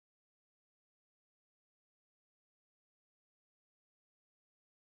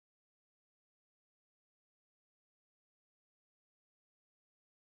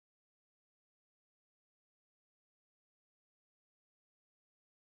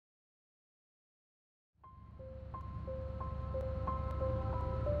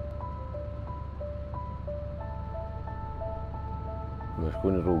Me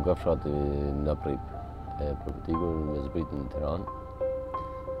shku në rrugë nga fshati nga Prip, e për pëtikur me zbritën në Tiranë,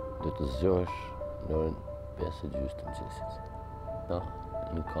 do të zgjohesh në orën 5:30 të mëngjesit. Na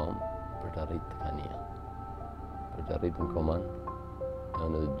në kam për të arritë Albania. Për të arritë në Koman,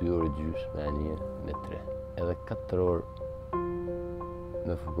 janë edhe 2 orë gjysmë me anije me 3. Edhe 4 orë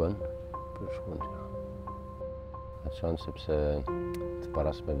me furgon për shku në Tiranë. Ka qanë sepse të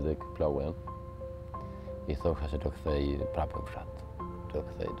paras me vdek plau jam, i thosha se do kthej prapë në fshat. Do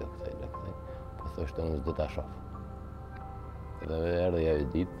kthej. Po thoshte unë s'do ta shoh. Edhe erdhi ajo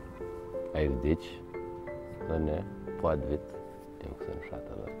ditë, ai vdiq, dhe ne, po atë vit, jam kthyer në fshat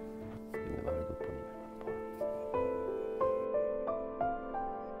edhe kemi vazhdu punimin.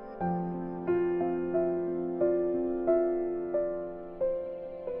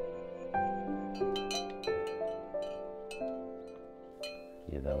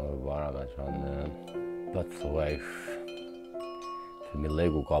 Jeta më bara me qanë, do të thuajsh,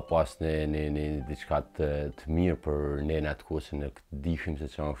 Fëmilegu ka pas një diçka të mirë për ne në atë kohë se ne dishim se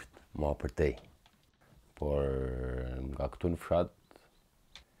që është ma për tej. Por nga këtu në fshat,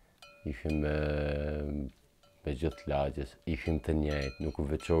 ishim me gjithë lagjes, ishim të njëjtë, nuk u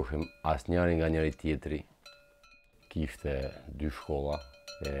veçohim as njëri nga njëri tjetri. Kishte 2 shkolla,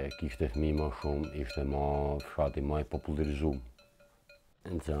 kishte fëmijë më shumë, ishte fshati ma i popullarizuar.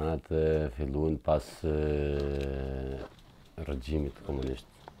 Nxënët filluan pas regjimit komunist,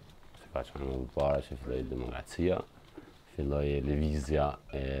 se ka qenë më para që filloi demokracia, filloi lëvizja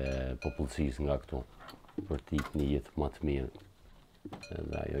e popullsisë nga këtu për të ikë një jetë më të mirë.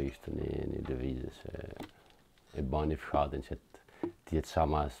 Edhe ajo ishte një lëvizje që e bani fshatin që të jetë sa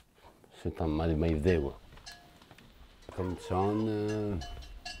mas, se ta më i vdekur. Kam qenë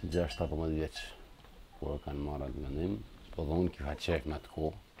 6-17 vjeç, kur kanë marrë atë mendim, po dhe unë kisha qef me atë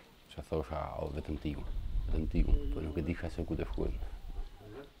kohë, që thosha vetëm tiku, po nuk e disha se ku të shkojmë.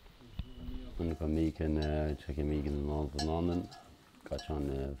 Unë kam ikën që kemi ikën në 99-ën, ka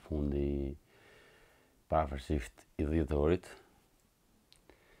qenë fundi parafërsisht i 10 orit,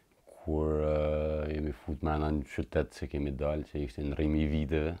 kur jemi fut mrena në qytet që kemi dalë, që ishte në rrimi i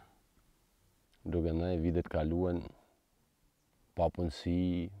viteve. Duke ne vitet kaluan, pa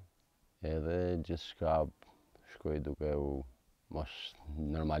punësi, edhe gjithçka shkoj duke u mos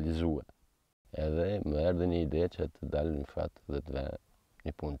normalizue. Edhe më erdhi një ide që të dalë në fshat dhe të vë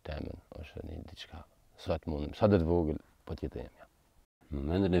një punë temen, ose një diçka. Sa të mundem, sa do të vogël, po tjetë jam. Në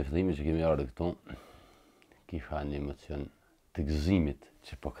momentin e fillimit që kemi ardhur këtu, kisha një emocion të gëzimit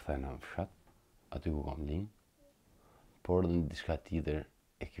që po kthehena në fshat, aty ku kam lind, por edhe një diçka tjetër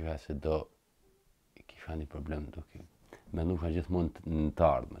e kisha se kisha një problem duke. Mendosha gjithmonë në të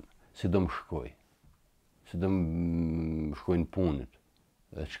ardhmen, si do më shkoj, si do më shkojnë punët,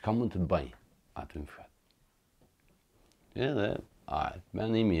 dhe çka mund të bëj aty në fshat. Edhe,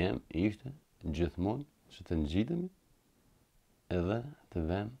 mendimi jem ishte gjithmonë që të ngjitemi edhe të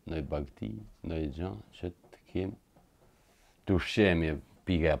vëm në bagti, në gjë që të kem të ushqemi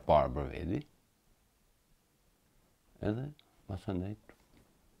pika e parë për veti. Edhe, pasandej,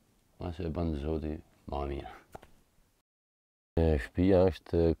 mas e bën Zoti ma mirë. Shtëpia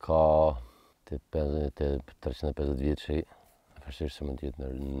është ka 350 vjeçi, vështirë se mund të jetë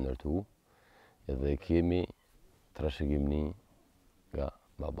ndërtu, edhe kemi trashëgimni nga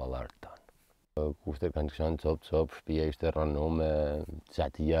baballarët tanë. Kushtet kanë qenë cop, shtëpia ishte rënume,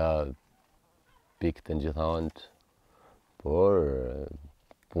 qatia pikë të gjitha anët, por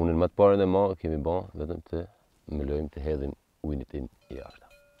punën më të parën e ma kemi ba vetëm të mëlojmë të hedhim ujin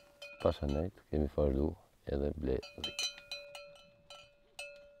jashtë. Pasandej kemi vazhdu edhe ble dhikë.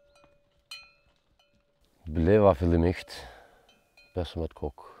 Bleva fillimisht 15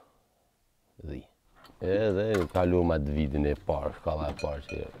 kokë dhi. Edhe kaluam atë vitin e parë, shkalla e parë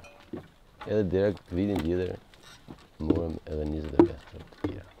që edhe direkt vitin tjetër morëm edhe 25 të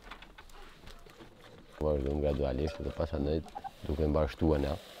tjera. Vazhdojmë gradualisht dhe pasandej duke mbashtuar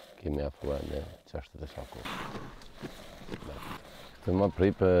ne, kemi afruar në 60 kokë. Këtë më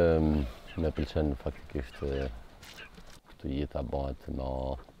Prip me pëlqen faktikisht këtu jeta bëhet më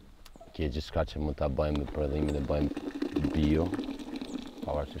ke gjithçka që mund ta bëjmë me prodhimin e bëjmë bio,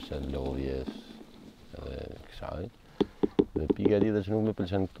 pavarësisht e lodhjes edhe kësaj. Dhe pika tjetër që nuk më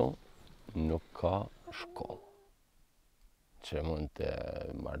pëlqen këto, nuk ka shkollë. Që mund të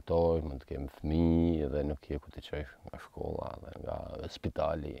martosh, mund të kemë fëmijë dhe nuk je ku të qesh nga shkolla dhe nga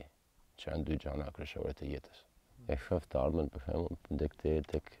spitali, që janë 2 gjëra kryesore të jetës. E shoh të ardhmen për shembull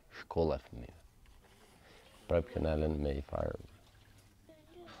tek shkolla e fëmijëve. Prap kanë lënë me i farë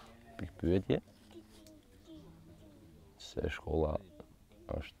pyetje se shkolla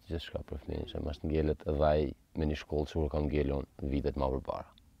është gjithçka për fëmijën, që mas ngjelet edhe ai me një shkollë që kam ngelur vitet më përpara.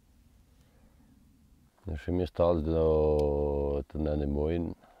 Në shëmjeshtalë do të në animojnë,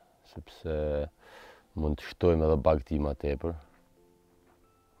 sepse mund të shtojmë edhe bagti ma tepër.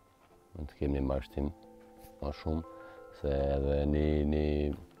 Mund të kemi një marrështim ma shumë, se edhe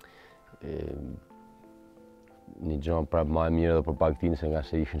një gjanë prapë ma e mirë edhe për bagtinë, se nga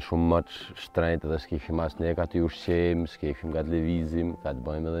se ishin shumë më shtrenjtë dhe s'kishim as ne ka të ushqem, s'kishim ka të levizim, ka të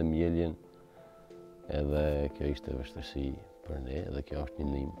bëjmë edhe mjeljen. Edhe kjo ishte vështirësi për ne, dhe kjo është një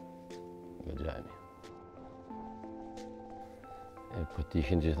ndihmë nga Gjimi. Po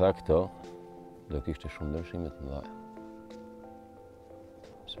t'ishin gjitha këto, do kishte shumë ndryshime të mëdha.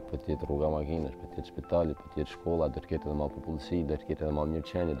 Se po t'jetë rruga makinës, po t'jetë spitali, po t'jetë shkolla, do t'ketë edhe ma popullsi, do t'ketë edhe ma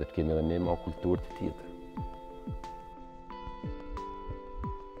mirëqenie, do t'kemi edhe ne ma kulturë të tjetër.